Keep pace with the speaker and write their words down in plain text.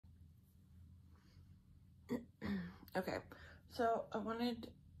Okay, so I want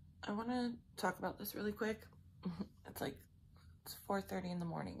to talk about this really quick. It's 4:30 in the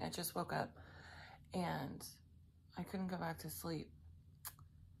morning. I just woke up and I couldn't go back to sleep.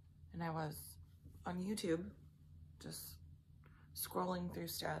 And I was on YouTube just scrolling through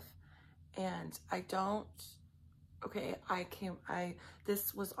stuff, and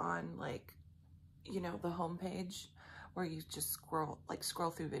this was on, like, the homepage where you just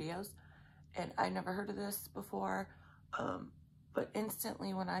scroll through videos, and I never heard of this before. But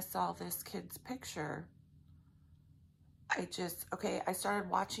instantly when I saw this kid's picture, I started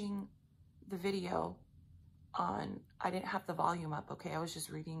watching the video I didn't have the volume up, okay? I was just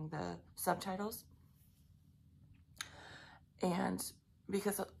reading the subtitles. And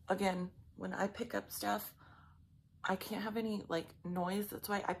because, again, when I pick up stuff, I can't have any, like, noise. That's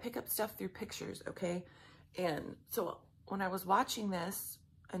why I pick up stuff through pictures, okay? And so when I was watching this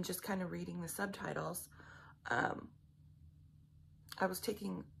and just kind of reading the subtitles, I was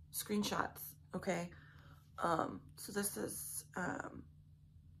taking screenshots, okay? So this is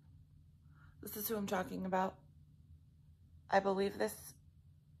who I'm talking about. I believe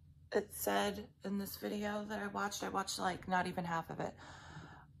it said in this video that I watched like not even half of it.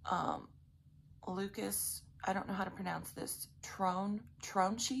 Lucas, I don't know how to pronounce this,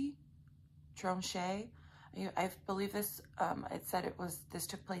 Tronche. I believe this, it said this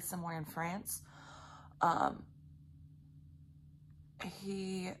took place somewhere in France.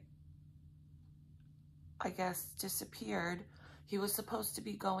 He, I guess, disappeared. He was supposed to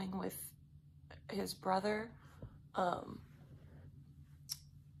be going with his brother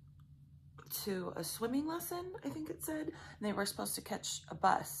to a swimming lesson, I think it said, and they were supposed to catch a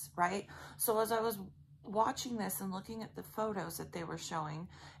bus, right? So as I was watching this and looking at the photos that they were showing,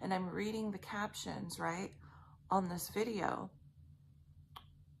 and I'm reading the captions, right, on this video,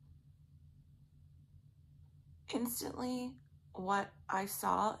 instantly what I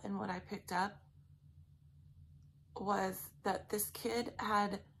saw and what I picked up was that this kid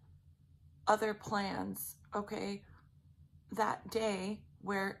had other plans, okay? That day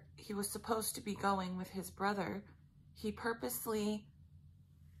where he was supposed to be going with his brother, he purposely,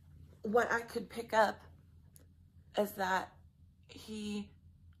 what I could pick up is that he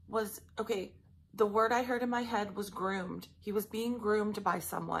was, okay, the word I heard in my head was groomed. He was being groomed by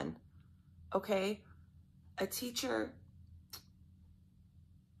someone, okay? A teacher,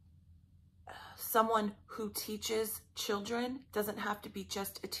 someone who teaches children doesn't have to be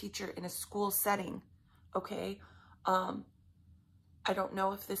just a teacher in a school setting, okay? I don't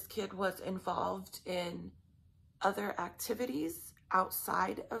know if this kid was involved in other activities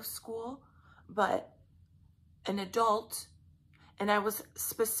outside of school, but an adult, and I was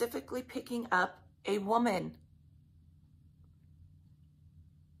specifically picking up a woman.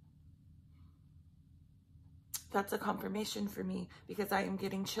 That's a confirmation for me, because I am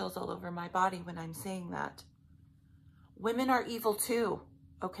getting chills all over my body when I'm saying that. Women are evil too,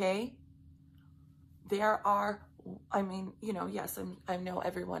 okay? There are, I mean, yes, I know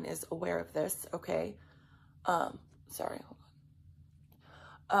everyone is aware of this, okay? Sorry, hold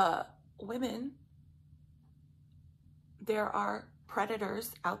on. Women, there are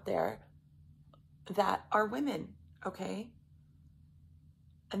predators out there that are women, okay?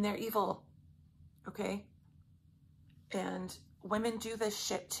 And they're evil, okay? And women do this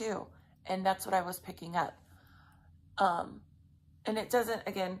shit too. And that's what I was picking up. And it doesn't,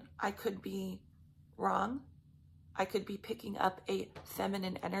 again, I could be wrong. I could be picking up a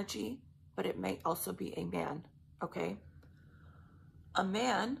feminine energy, but it may also be a man, okay? A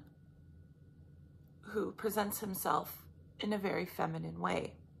man who presents himself in a very feminine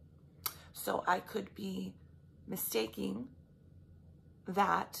way. So I could be mistaking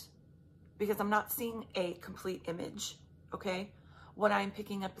that, because I'm not seeing a complete image, okay? What I'm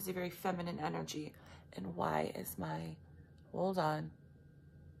picking up is a very feminine energy. And why is my, hold on.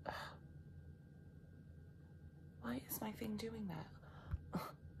 Why is my thing doing that?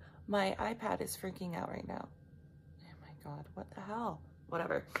 My iPad is freaking out right now. Oh my God, what the hell?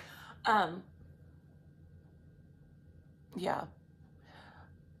 Whatever. Yeah.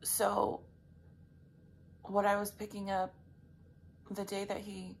 So what I was picking up the day that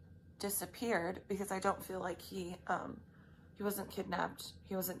he disappeared, because I don't feel like he wasn't kidnapped,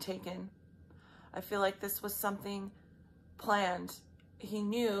 he wasn't taken. I feel like this was something planned. He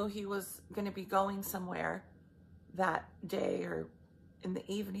knew he was going to be going somewhere that day, or in the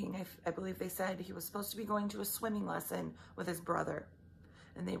evening. I believe they said he was supposed to be going to a swimming lesson with his brother,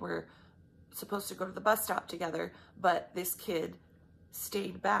 and they were supposed to go to the bus stop together, but this kid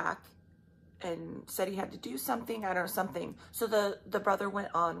stayed back and said he had to do something, I don't know, something. So the brother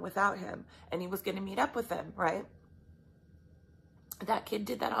went on without him, and he was going to meet up with them, right? That kid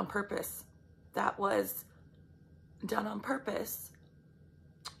did that on purpose. That was done on purpose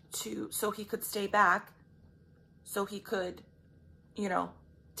so he could stay back, so he could, you know,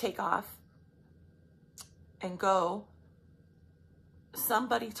 take off and go.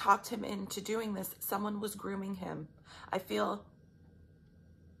 Somebody talked him into doing this. Someone was grooming him. I feel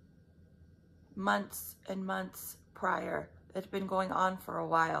months and months prior. It had been going on for a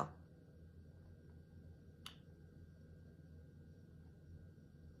while.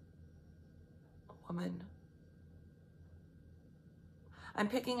 Woman. I'm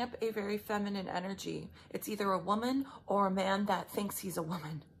picking up a very feminine energy. It's either a woman or a man that thinks he's a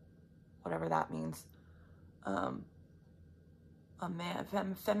woman. Whatever that means. A man,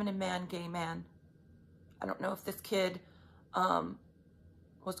 feminine man, gay man. I don't know if this kid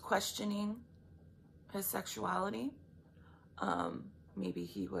was questioning his sexuality. Maybe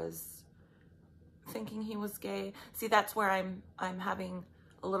he was thinking he was gay. See, that's where I'm having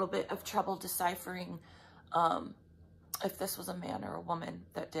a little bit of trouble deciphering if this was a man or a woman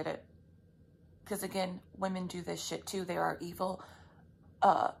that did it. Because again, women do this shit too. They are evil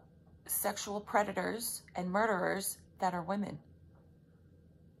sexual predators and murderers that are women.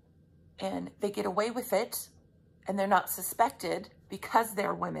 And they get away with it, and they're not suspected because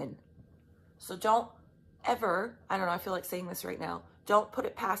they're women. So don't ever, I don't know, I feel like saying this right now, don't put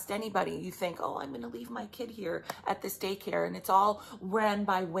it past anybody. You think, oh, I'm going to leave my kid here at this daycare, and it's all ran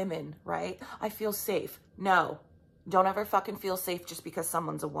by women, right? I feel safe. No, don't ever fucking feel safe just because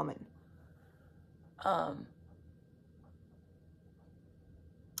someone's a woman.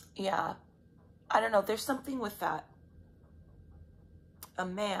 Yeah, I don't know. There's something with that. A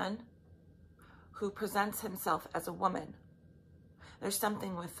man who presents himself as a woman. There's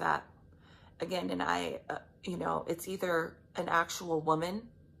something with that. Again, and you know, it's either an actual woman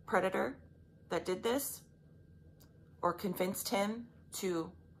predator that did this or convinced him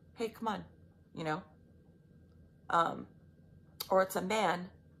to, hey, come on, you know. Or it's a man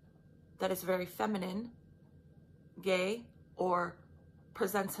that is very feminine, gay, or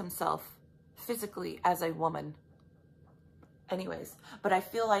presents himself physically as a woman. Anyways, but I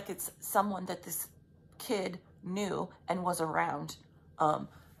feel like it's someone that this kid knew and was around.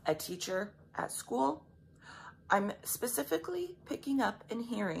 A teacher at school. I'm specifically picking up and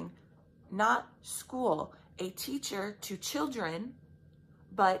hearing, not school, a teacher to children,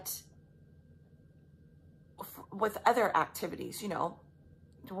 but with other activities, you know,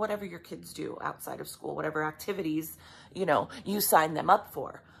 whatever your kids do outside of school, whatever activities, you know, you sign them up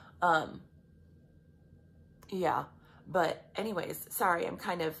for. Yeah. But anyways, sorry,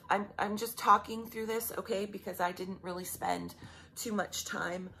 I'm just talking through this, okay? Because I didn't really spend too much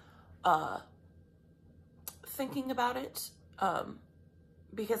time thinking about it,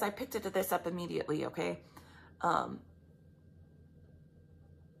 because I picked this up immediately, okay?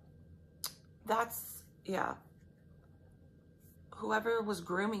 That's, yeah. Whoever was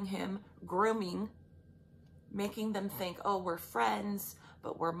grooming him, making them think, oh, we're friends,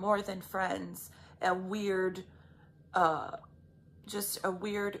 but we're more than friends. A weird, just a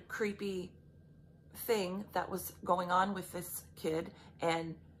weird, creepy thing that was going on with this kid.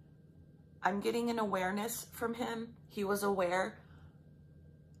 And I'm getting an awareness from him. He was aware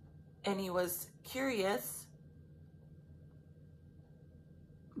and he was curious,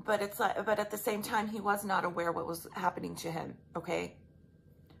 but it's like, but at the same time, he was not aware what was happening to him. Okay.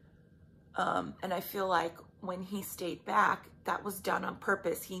 And I feel like when he stayed back, that was done on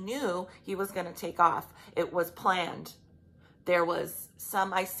purpose. He knew he was going to take off. It was planned. There was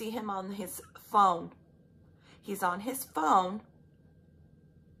I see him on his phone. He's on his phone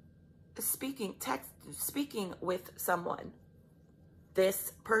speaking with someone.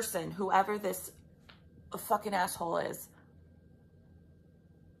 This person, whoever this fucking asshole is.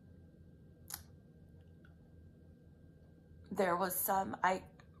 There was some, I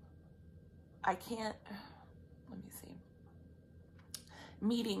can't, let me see.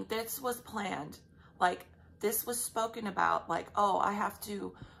 Meeting, this was planned. Like, this was spoken about, like, oh,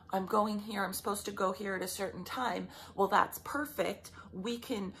 I'm going here, I'm supposed to go here at a certain time. Well, that's perfect. We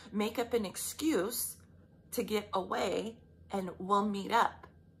can make up an excuse to get away and we'll meet up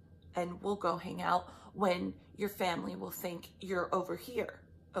and we'll go hang out when your family will think you're over here,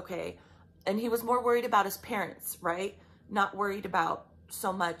 okay? And he was more worried about his parents, right? Not worried about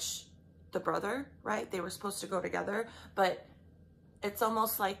so much the brother, right? They were supposed to go together, but it's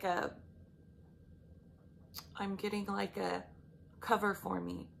almost like I'm getting like a cover for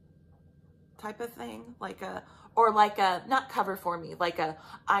me type of thing, not cover for me, like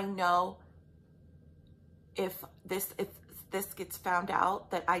I know if this gets found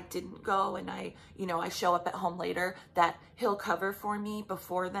out, that I didn't go and I show up at home later, that he'll cover for me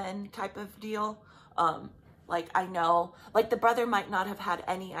before then type of deal. Like, I know, like, the brother might not have had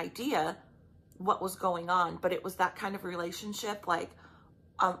any idea what was going on, but it was that kind of relationship. Like,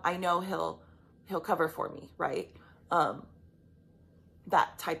 I know he'll cover for me, right?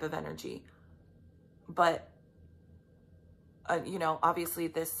 That type of energy. But, obviously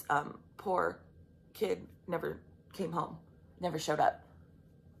this poor kid never came home, never showed up.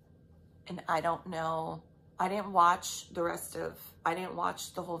 And I don't know, I didn't watch the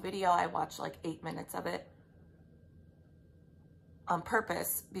whole video. I watched like 8 minutes of it on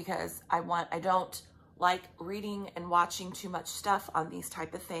purpose, because I don't like reading and watching too much stuff on these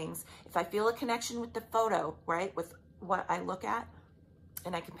type of things. If I feel a connection with the photo, right, with what I look at,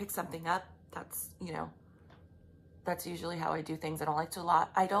 and I can pick something up, that's usually how I do things. I don't like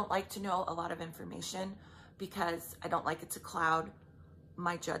to know a lot of information, because I don't like it to cloud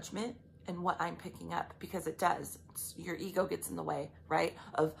my judgment and what I'm picking up, because it does. Your ego gets in the way, right,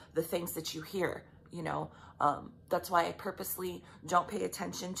 of the things that you hear, that's why I purposely don't pay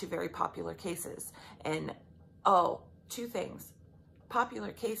attention to very popular cases. And, two things.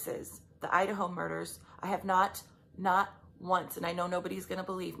 Popular cases, the Idaho murders, I have not once, and I know nobody's going to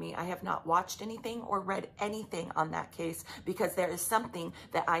believe me, I have not watched anything or read anything on that case, because there is something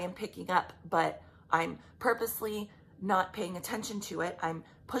that I am picking up, but I'm purposely not paying attention to it. I'm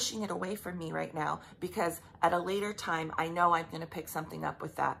pushing it away from me right now, because at a later time, I know I'm going to pick something up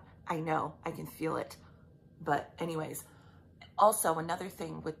with that. I know, I can feel it. But anyways, also another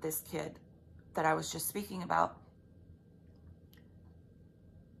thing with this kid that I was just speaking about,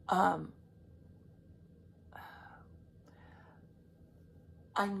 I'm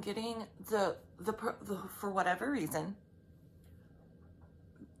getting for whatever reason,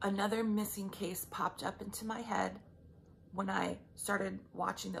 another missing case popped up into my head when I started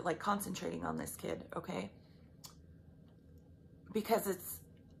watching it, like concentrating on this kid, okay? Because it's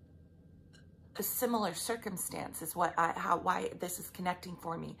a similar circumstance is why this is connecting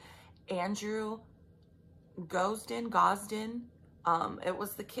for me. Andrew Gosden, it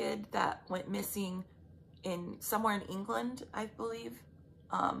was the kid that went missing somewhere in England, I believe.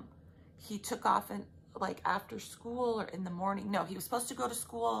 He took off like after school or in the morning. No, he was supposed to go to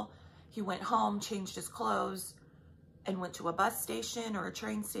school. He went home, changed his clothes, and went to a bus station or a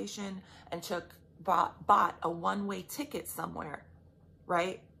train station and bought a one-way ticket somewhere,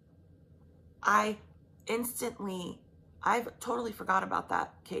 right? I've totally forgot about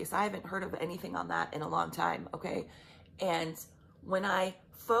that case. I haven't heard of anything on that in a long time, okay? And when I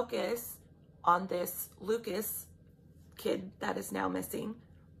focus on this Lucas kid that is now missing,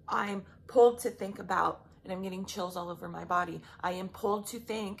 I'm pulled to think about, and I'm getting chills all over my body, I am pulled to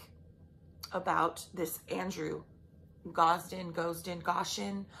think about this Andrew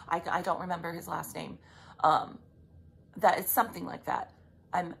Gosden, I don't remember his last name. That is something like that.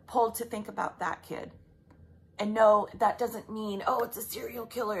 I'm pulled to think about that kid. And no, that doesn't mean, it's a serial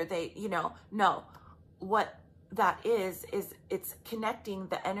killer. No. What that is it's connecting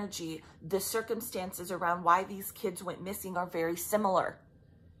the energy. The circumstances around why these kids went missing are very similar.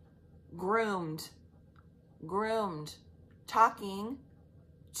 Groomed, talking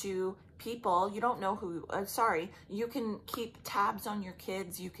to people you don't know who. You can keep tabs on your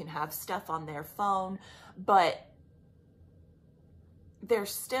kids, you can have stuff on their phone, but they're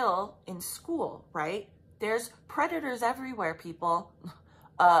still in school, right? There's predators everywhere, people,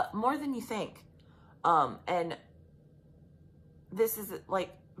 more than you think. And this is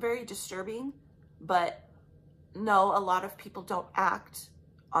like very disturbing, but no, a lot of people don't act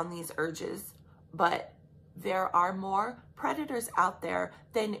on these urges, but there are more predators out there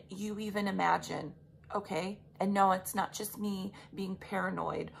than you even imagine, okay? And no, it's not just me being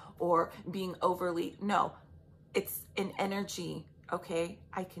paranoid or being no, it's an energy, okay?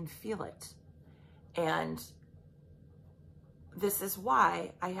 I can feel it. And this is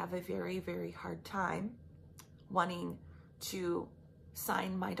why I have a very, very hard time wanting to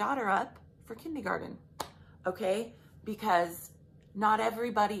sign my daughter up for kindergarten, okay? Because not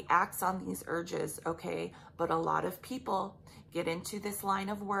everybody acts on these urges, okay? But a lot of people get into this line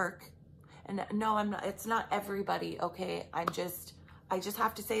of work. And no, it's not everybody, okay? I just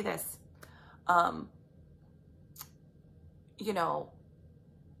have to say this.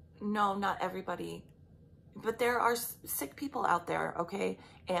 No, not everybody, but there are sick people out there, okay?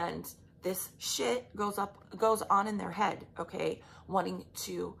 And this shit goes on in their head, okay? Wanting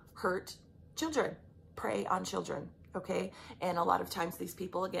to hurt children, prey on children, okay? And a lot of times these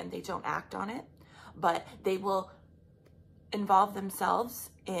people, again, they don't act on it, but they will involve themselves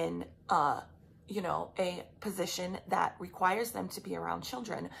in, you know, a position that requires them to be around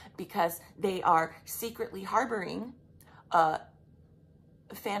children because they are secretly harboring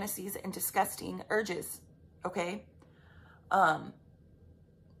fantasies and disgusting urges, okay?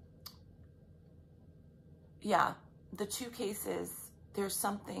 Yeah, the two cases, there's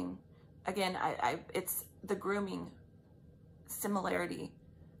something, again, it's the grooming similarity,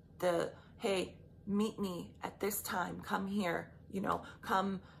 the, hey, meet me at this time, come here, you know,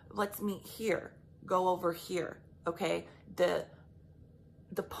 come, let's meet here, go over here, okay? The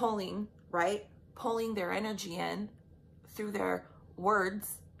pulling, right? Pulling their energy in through their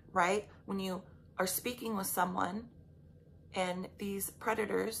words, right? When you are speaking with someone and these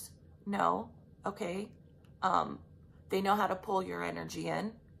predators know, okay, they know how to pull your energy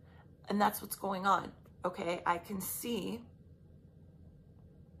in, and that's what's going on, okay? I can see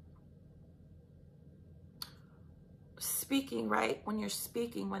speaking, right? When you're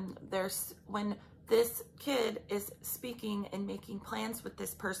speaking, when this kid is speaking and making plans with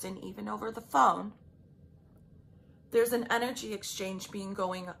this person, even over the phone, there's an energy exchange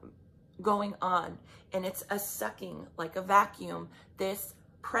going on, and it's a sucking, like a vacuum. This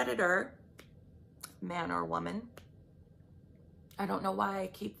predator, man or woman, I don't know why I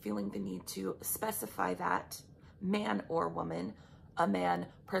keep feeling the need to specify that, man or woman, a man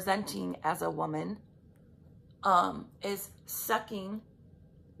presenting as a woman, is sucking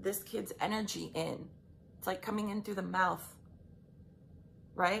this kid's energy in. It's like coming in through the mouth,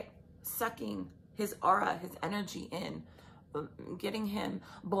 right? Sucking his aura, his energy in, getting him,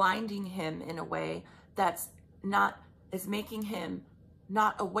 blinding him in a way that's is making him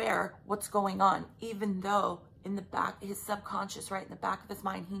not aware what's going on, even though in the back, his subconscious, right in the back of his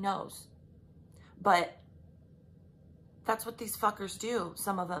mind, he knows. But that's what these fuckers do.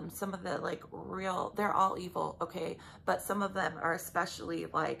 Some of them, some of the like real, they're all evil, okay? But some of them are especially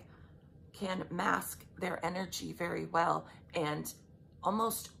like, can mask their energy very well and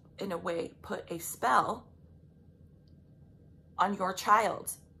almost in a way put a spell on your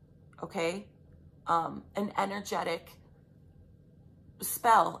child, okay? An energetic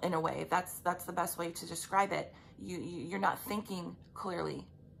spell in a way. That's the best way to describe it. You're not thinking clearly.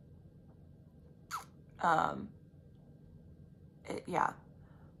 Yeah,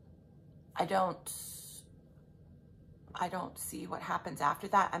 I don't see what happens after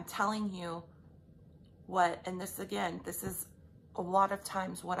that. I'm telling you what, and this again, this is a lot of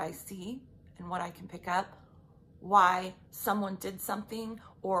times what I see and what I can pick up, why someone did something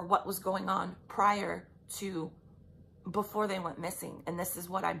or what was going on prior to, before they went missing. And this is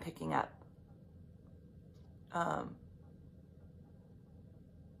what I'm picking up.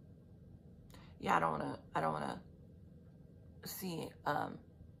 Yeah, I don't want to see, I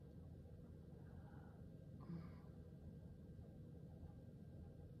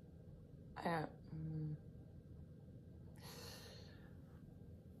don't,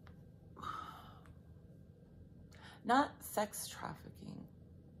 not sex trafficking,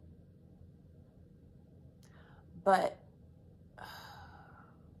 but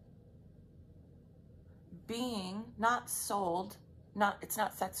being not sold, it's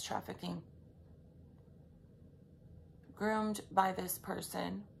not sex trafficking, groomed by this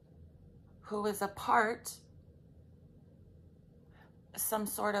person who is a part, some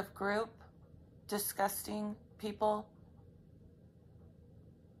sort of group, disgusting people,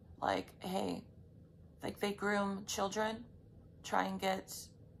 like, hey, like they groom children, try and get,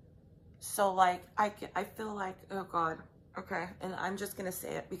 so like, I feel like, oh God, okay, and I'm just gonna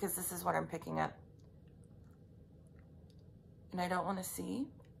say it because this is what I'm picking up. And I don't want to see,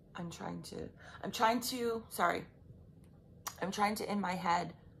 I'm trying to, in my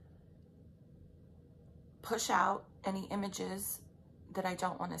head, push out any images that I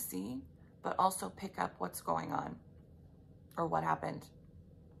don't want to see, but also pick up what's going on or what happened.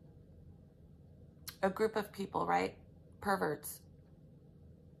 A group of people, right? Perverts.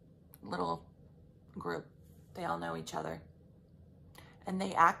 Little group. They all know each other. And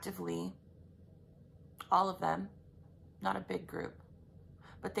they actively, all of them, not a big group,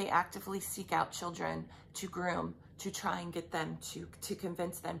 but they actively seek out children to groom, to try and get them to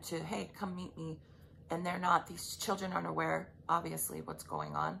convince them to, hey, come meet me. And they're not, these children aren't aware, obviously, what's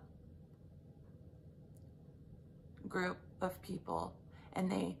going on. Group of people.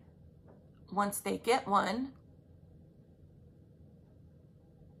 And they, once they get one,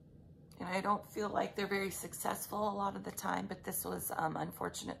 and I don't feel like they're very successful a lot of the time, but this was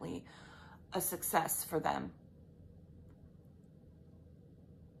unfortunately a success for them.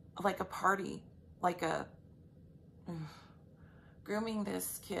 Like a party, like a, grooming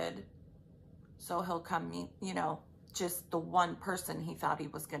this kid so he'll come meet, you know, just the one person he thought he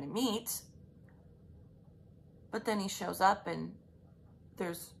was going to meet, But then he shows up and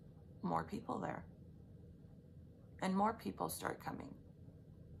there's more people there. And more people start coming.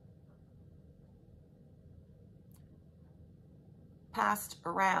 Passed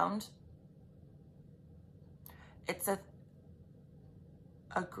around. It's a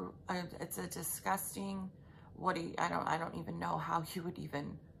disgusting, I don't even know how you would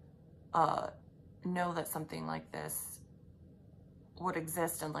even know that something like this would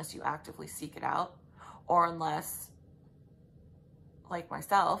exist unless you actively seek it out, or unless, like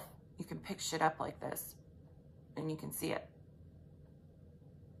myself, you can pick shit up like this and you can see it.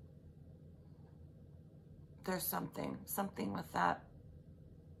 There's something with that.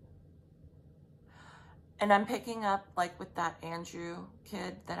 And I'm picking up, like with that Andrew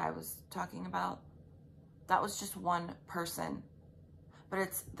kid that I was talking about, that was just one person. But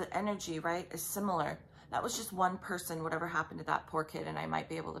it's the energy, right, is similar. That was just one person, whatever happened to that poor kid, and I might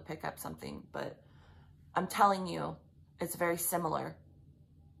be able to pick up something. But I'm telling you, it's very similar.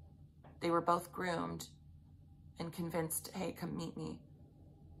 They were both groomed and convinced, hey, come meet me.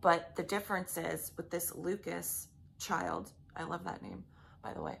 But the difference is with this Lucas child, I love that name,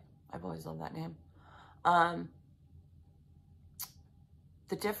 by the way. I've always loved that name.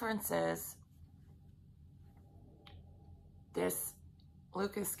 The difference is this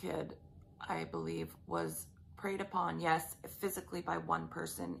Lucas kid, I believe, was preyed upon, yes, physically by one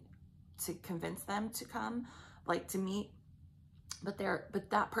person to convince them to come, like to meet, but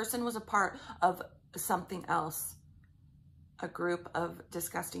that person was a part of something else, a group of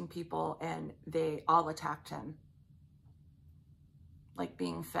disgusting people, and they all attacked him, like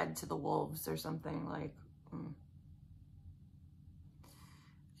being fed to the wolves or something, like,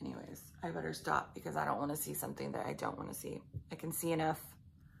 Anyways, I better stop because I don't want to see something that I don't want to see. I can see enough.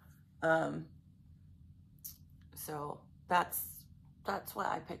 So that's what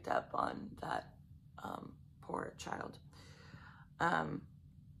I picked up on that poor child.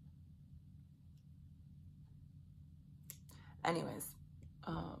 Anyways,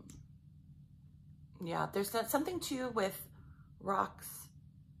 yeah, there's something too with rocks,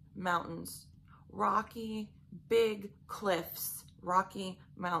 mountains, rocky, big cliffs, rocky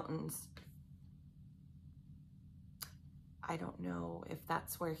mountains. I don't know if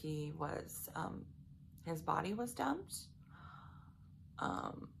that's where he was, his body was dumped.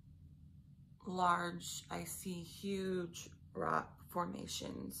 Large, I see huge rock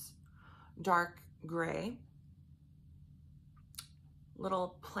formations, dark gray.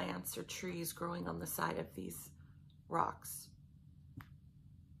 Little plants or trees growing on the side of these rocks.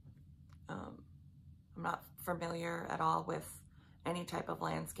 I'm not familiar at all with any type of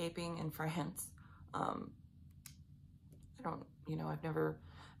landscaping in France. I don't, I've never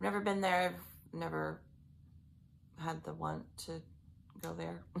been there. I've never had the want to go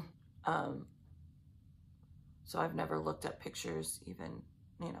there. So I've never looked at pictures even,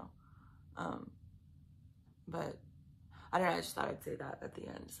 but I don't know, I just thought I'd say that at the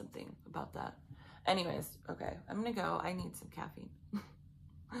end, something about that. Anyways, okay, I'm gonna go. I need some caffeine.